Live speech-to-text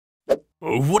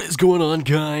What is going on,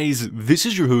 guys? This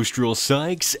is your host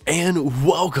RealSykes, and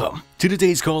welcome to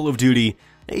today's Call of Duty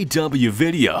AW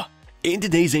video. In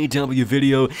today's AW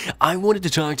video, I wanted to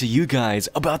talk to you guys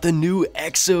about the new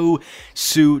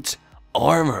exo-suit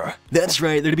armor. That's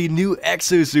right, there'll be new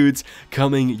exo-suits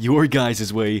coming your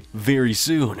guys' way very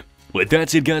soon. With that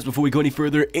said, guys, before we go any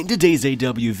further in today's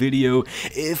AW video,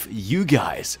 if you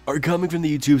guys are coming from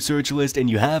the YouTube search list and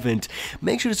you haven't,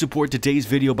 make sure to support today's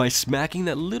video by smacking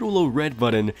that little red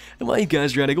button. And while you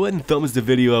guys are at it, go ahead and thumbs the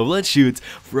video up. Let's shoot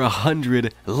for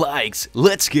 100 likes.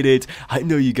 Let's get it. I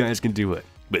know you guys can do it.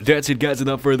 But that's it, guys.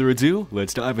 Without further ado,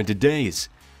 let's dive into today's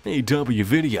AW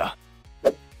video.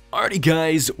 Alrighty,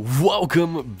 guys,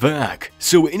 welcome back.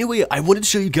 So anyway, I wanted to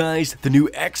show you guys the new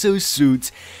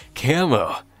exo-suit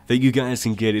camo that you guys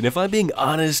can get, and if I'm being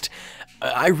honest,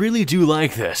 I really do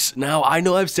like this. Now, I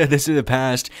know I've said this in the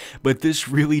past, but this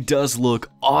really does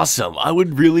look awesome. I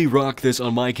would really rock this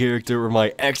on my character or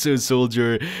my exo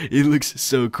soldier. It looks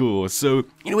so cool. So,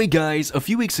 anyway, guys, a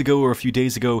few weeks ago or a few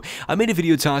days ago, I made a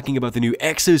video talking about the new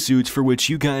exo-suits for which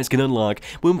you guys can unlock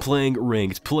when playing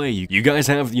ranked play. You guys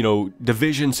have,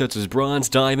 divisions such as bronze,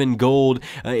 diamond, gold,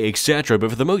 etc. But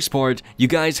for the most part, you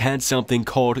guys had something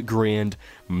called Grand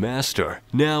Master.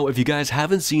 Now, if you guys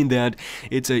haven't seen that,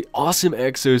 it's an awesome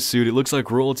exo-suit. It looks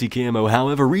like royalty camo.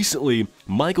 However, recently,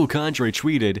 Michael Condrey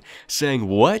tweeted saying,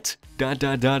 "What? ... and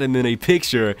then a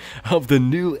picture of the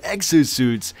new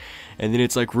exo-suits. And then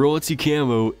it's like royalty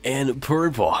camo and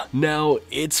purple. Now,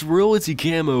 it's royalty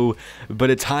camo, but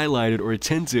it's highlighted or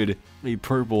tinted a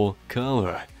purple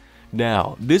color.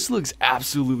 Now, this looks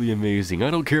absolutely amazing.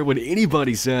 I don't care what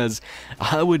anybody says,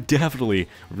 I would definitely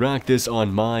rock this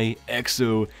on my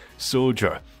exo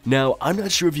soldier. Now, I'm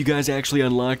not sure if you guys actually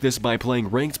unlock this by playing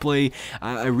ranked play.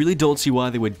 I really don't see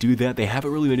why they would do that. They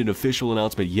haven't really made an official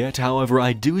announcement yet. However,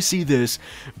 I do see this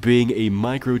being a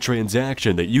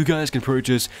microtransaction that you guys can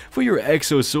purchase for your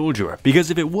exo soldier. Because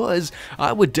if it was,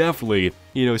 I would definitely,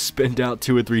 spend out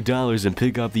 $2 or $3 and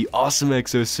pick up the awesome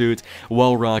exo suit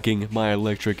while rocking my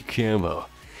electric camo.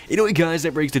 Anyway, guys,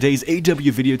 that brings today's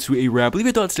AW video to a wrap. Leave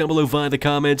your thoughts down below via the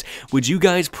comments. Would you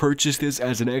guys purchase this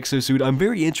as an exo-suit? I'm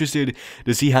very interested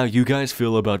to see how you guys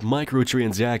feel about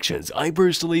microtransactions. I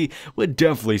personally would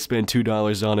definitely spend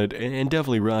 $2 on it and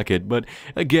definitely rock it. But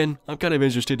again, I'm kind of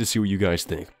interested to see what you guys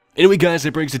think. Anyway, guys,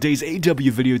 that brings today's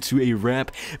AW video to a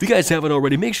wrap. If you guys haven't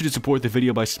already, make sure to support the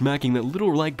video by smacking that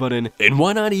little like button, and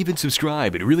why not even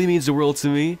subscribe? It really means the world to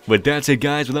me. But that's it,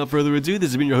 guys. Without further ado,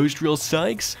 this has been your host,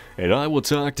 RealSykes, and I will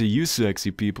talk to you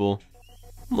sexy people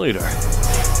later.